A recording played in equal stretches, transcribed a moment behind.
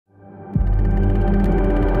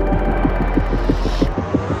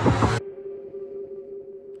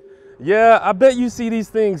Yeah, I bet you see these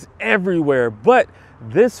things everywhere, but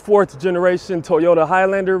this fourth generation Toyota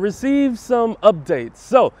Highlander received some updates.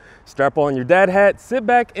 So strap on your dad hat, sit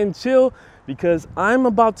back and chill, because I'm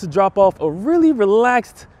about to drop off a really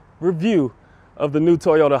relaxed review of the new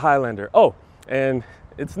Toyota Highlander. Oh, and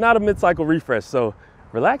it's not a mid-cycle refresh, so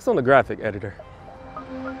relax on the graphic editor.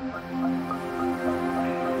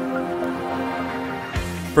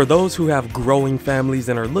 For those who have growing families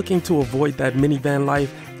and are looking to avoid that minivan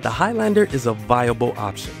life, the Highlander is a viable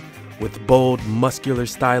option. With bold, muscular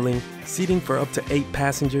styling, seating for up to 8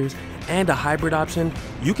 passengers, and a hybrid option,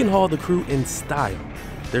 you can haul the crew in style.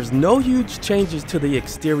 There's no huge changes to the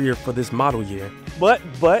exterior for this model year. But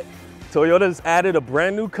Toyota's added a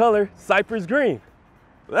brand new color, Cypress Green.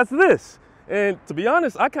 That's this. And to be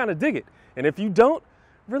honest, I kind of dig it. And if you don't,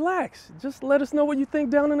 relax. Just let us know what you think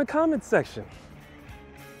down in the comments section.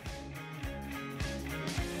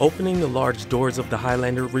 Opening the large doors of the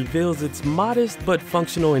Highlander reveals its modest but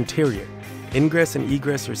functional interior. Ingress and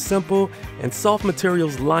egress are simple, and soft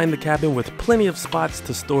materials line the cabin with plenty of spots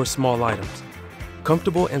to store small items.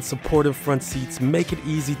 Comfortable and supportive front seats make it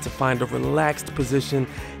easy to find a relaxed position,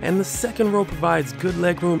 and the second row provides good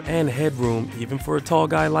legroom and headroom, even for a tall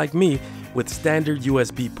guy like me, with standard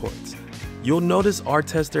USB ports. You'll notice our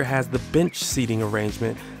tester has the bench seating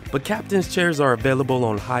arrangement, but captain's chairs are available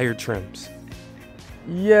on higher trims.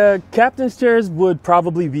 Yeah, captain's chairs would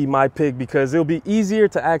probably be my pick because it'll be easier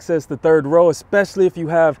to access the third row, especially if you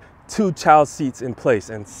have 2 child seats in place.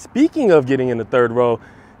 And speaking of getting in the third row,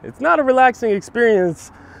 it's not a relaxing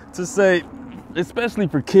experience to say, especially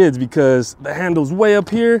for kids, because the handle's way up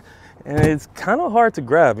here and it's kind of hard to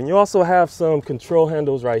grab. And you also have some control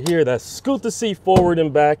handles right here that scoot the seat forward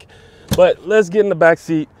and back. But let's get in the back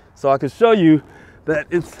seat so I can show you that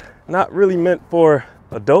it's not really meant for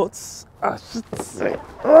adults, I should say.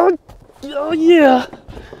 Oh yeah.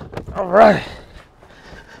 All right,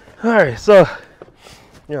 so,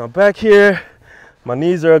 you know, back here, my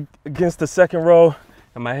knees are against the second row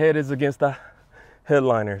and my head is against the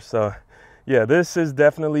headliner. So yeah, this is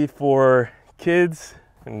definitely for kids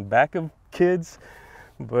and back of kids.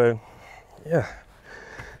 But yeah,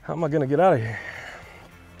 how am I gonna get out of here?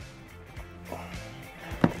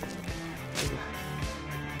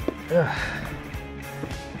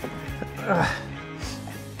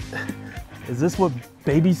 Is this what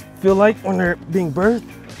babies feel like when they're being birthed?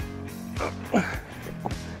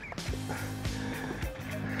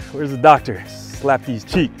 Where's the doctor? Slap these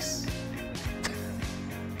cheeks.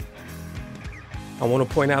 I want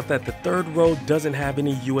to point out that the third row doesn't have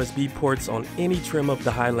any USB ports on any trim of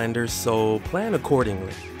the Highlander, so plan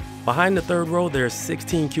accordingly. Behind the third row, there's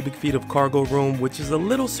 16 cubic feet of cargo room, which is a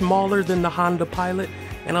little smaller than the Honda Pilot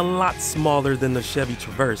and a lot smaller than the Chevy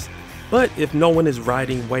Traverse. But if no one is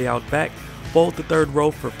riding way out back, fold the third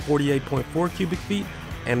row for 48.4 cubic feet,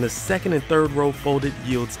 and the second and third row folded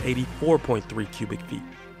yields 84.3 cubic feet.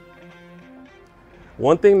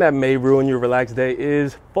 One thing that may ruin your relaxed day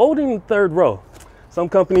is folding the third row. Some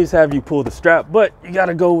companies have you pull the strap, but you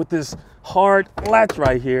gotta go with this hard latch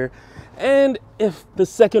right here. And if the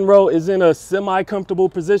second row is in a semi-comfortable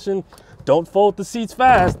position, don't fold the seats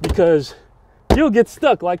fast because you'll get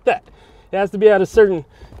stuck like that. It has to be at a certain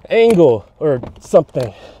angle or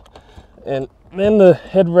something. And then the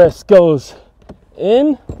headrest goes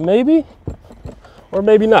in, maybe, or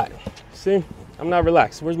maybe not. See, I'm not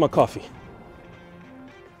relaxed. Where's my coffee?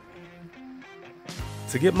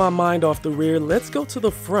 To get my mind off the rear, let's go to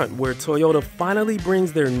the front, where Toyota finally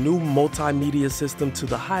brings their new multimedia system to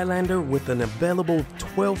the Highlander with an available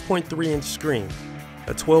 12.3-inch screen.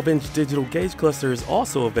 A 12-inch digital gauge cluster is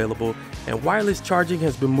also available, and wireless charging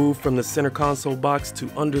has been moved from the center console box to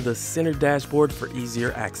under the center dashboard for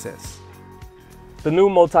easier access. The new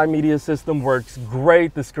multimedia system works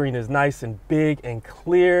great. The screen is nice and big and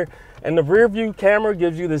clear, and the rear view camera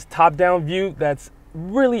gives you this top-down view that's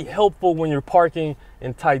really helpful when you're parking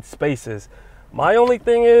in tight spaces. My only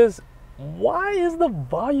thing is, why is the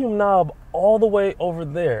volume knob all the way over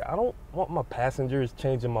there? I don't want my passengers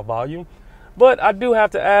changing my volume. But I do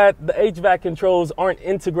have to add, the HVAC controls aren't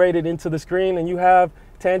integrated into the screen, and you have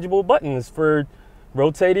tangible buttons for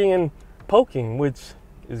rotating and poking, which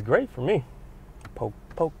is great for me. Poke,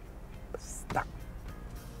 poke, stop.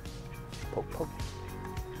 Poke, poke.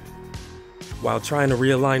 While trying to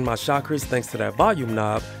realign my chakras thanks to that volume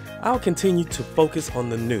knob, I'll continue to focus on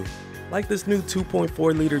the new. Like this new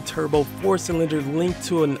 2.4-liter turbo 4-cylinder linked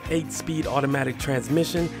to an 8-speed automatic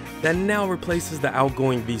transmission that now replaces the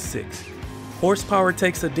outgoing V6. Horsepower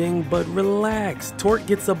takes a ding, but relax, torque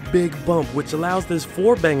gets a big bump, which allows this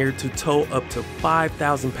 4-banger to tow up to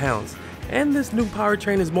 5,000 pounds. And this new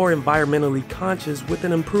powertrain is more environmentally conscious with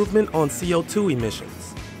an improvement on CO2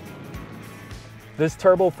 emissions. This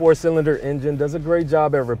turbo 4-cylinder engine does a great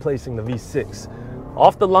job at replacing the V6.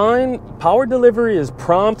 Off the line, power delivery is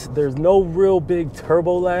prompt, there's no real big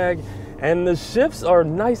turbo lag, and the shifts are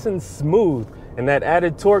nice and smooth, and that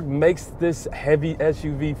added torque makes this heavy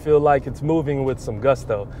SUV feel like it's moving with some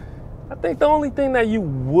gusto. I think the only thing that you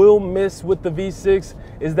will miss with the V6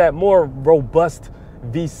 is that more robust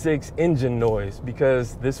V6 engine noise,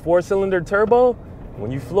 because this 4-cylinder turbo,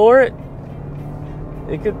 when you floor it,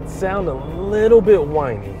 it could sound a little bit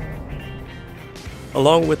whiny.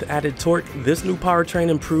 Along with added torque, this new powertrain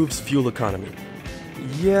improves fuel economy.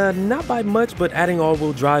 Yeah, not by much, but adding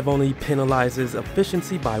all-wheel drive only penalizes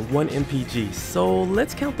efficiency by 1 mpg, so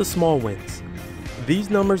let's count the small wins. These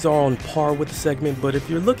numbers are on par with the segment, but if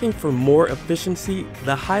you're looking for more efficiency,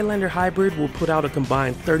 the Highlander Hybrid will put out a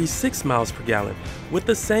combined 36 miles per gallon, with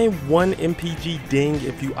the same 1 mpg ding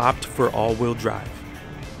if you opt for all-wheel drive.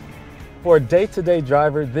 For a day-to-day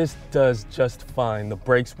driver, this does just fine. The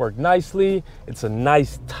brakes work nicely, it's a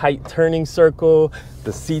nice tight turning circle,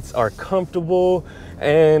 the seats are comfortable,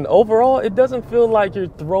 and overall it doesn't feel like you're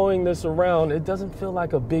throwing this around. It doesn't feel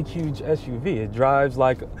like a big huge SUV. It drives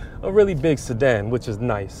like a really big sedan, which is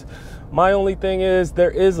nice. My only thing is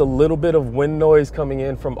there is a little bit of wind noise coming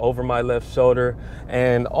in from over my left shoulder,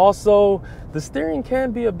 and also the steering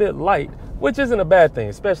can be a bit light, which isn't a bad thing,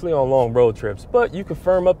 especially on long road trips. But you can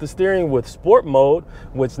firm up the steering with sport mode,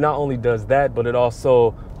 which not only does that, but it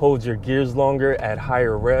also holds your gears longer at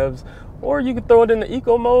higher revs. Or you can throw it in the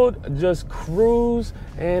eco mode, just cruise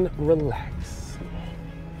and relax.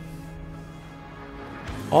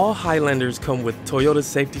 All Highlanders come with Toyota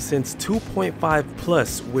Safety Sense 2.5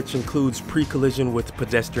 Plus, which includes pre-collision with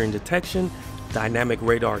pedestrian detection, dynamic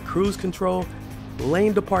radar cruise control,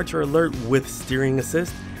 lane departure alert with steering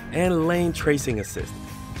assist, and lane tracing assist.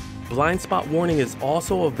 Blind spot warning is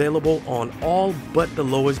also available on all but the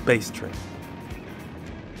lowest base trim.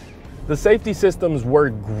 The safety systems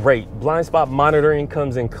work great. Blind spot monitoring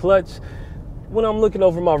comes in clutch. When I'm looking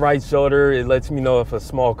over my right shoulder, it lets me know if a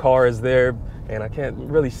small car is there, and I can't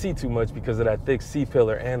really see too much because of that thick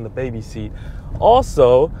C-pillar and the baby seat.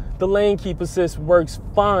 Also, the lane keep assist works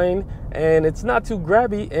fine, and it's not too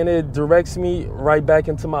grabby, and it directs me right back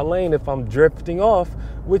into my lane if I'm drifting off,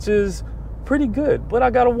 which is pretty good. But I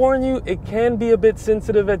gotta warn you, it can be a bit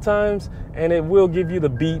sensitive at times, and it will give you the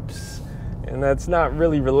beeps, and that's not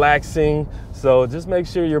really relaxing. So just make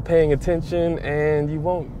sure you're paying attention and you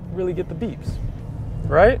won't really get the beeps,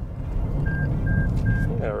 right?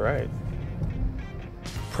 Yeah, right.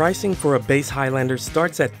 Pricing for a base Highlander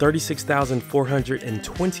starts at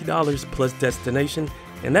 $36,420 plus destination,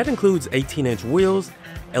 and that includes 18-inch wheels,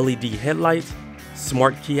 LED headlights,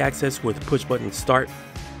 smart key access with push-button start,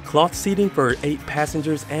 cloth seating for 8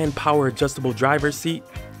 passengers and power adjustable driver's seat,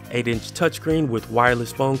 8-inch touchscreen with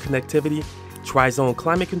wireless phone connectivity, tri-zone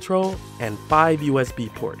climate control, and 5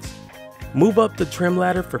 USB ports. Move up the trim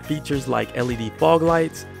ladder for features like LED fog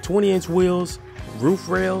lights, 20-inch wheels, roof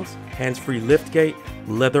rails, hands-free liftgate,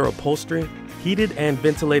 leather upholstery, heated and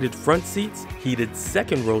ventilated front seats, heated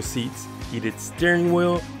second row seats, heated steering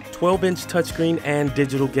wheel, 12-inch touchscreen and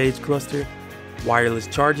digital gauge cluster, wireless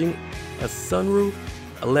charging, a sunroof,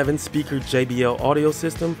 11-speaker JBL audio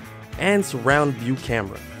system, and surround view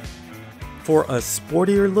camera. For a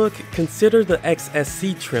sportier look, consider the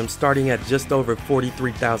XSC trim starting at just over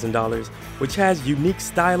 $43,000, which has unique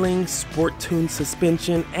styling, sport-tuned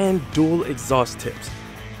suspension, and dual exhaust tips.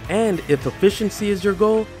 And if efficiency is your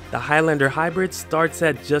goal, the Highlander Hybrid starts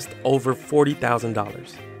at just over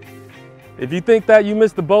 $40,000. If you think that you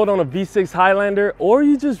missed the boat on a V6 Highlander, or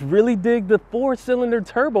you just really dig the 4-cylinder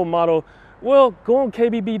turbo model, well, go on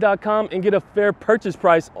kbb.com and get a fair purchase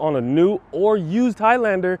price on a new or used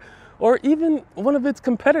Highlander, or even one of its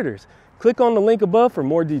competitors. Click on the link above for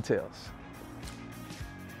more details.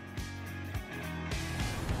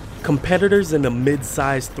 Competitors in the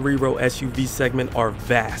mid-size 3-row SUV segment are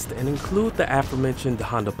vast and include the aforementioned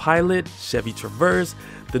Honda Pilot, Chevy Traverse,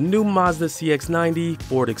 the new Mazda CX-90,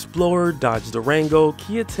 Ford Explorer, Dodge Durango,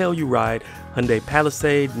 Kia Telluride, Hyundai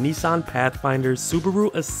Palisade, Nissan Pathfinder,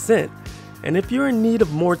 Subaru Ascent. And if you're in need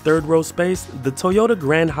of more third-row space, the Toyota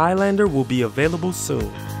Grand Highlander will be available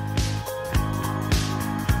soon.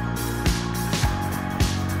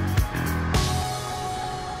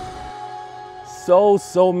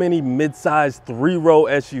 So many mid-sized 3-row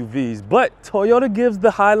SUVs, but Toyota gives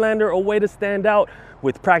the Highlander a way to stand out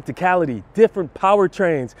with practicality, different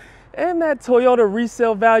powertrains, and that Toyota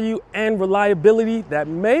resale value and reliability that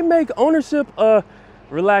may make ownership a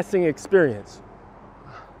relaxing experience.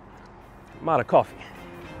 I'm out of coffee.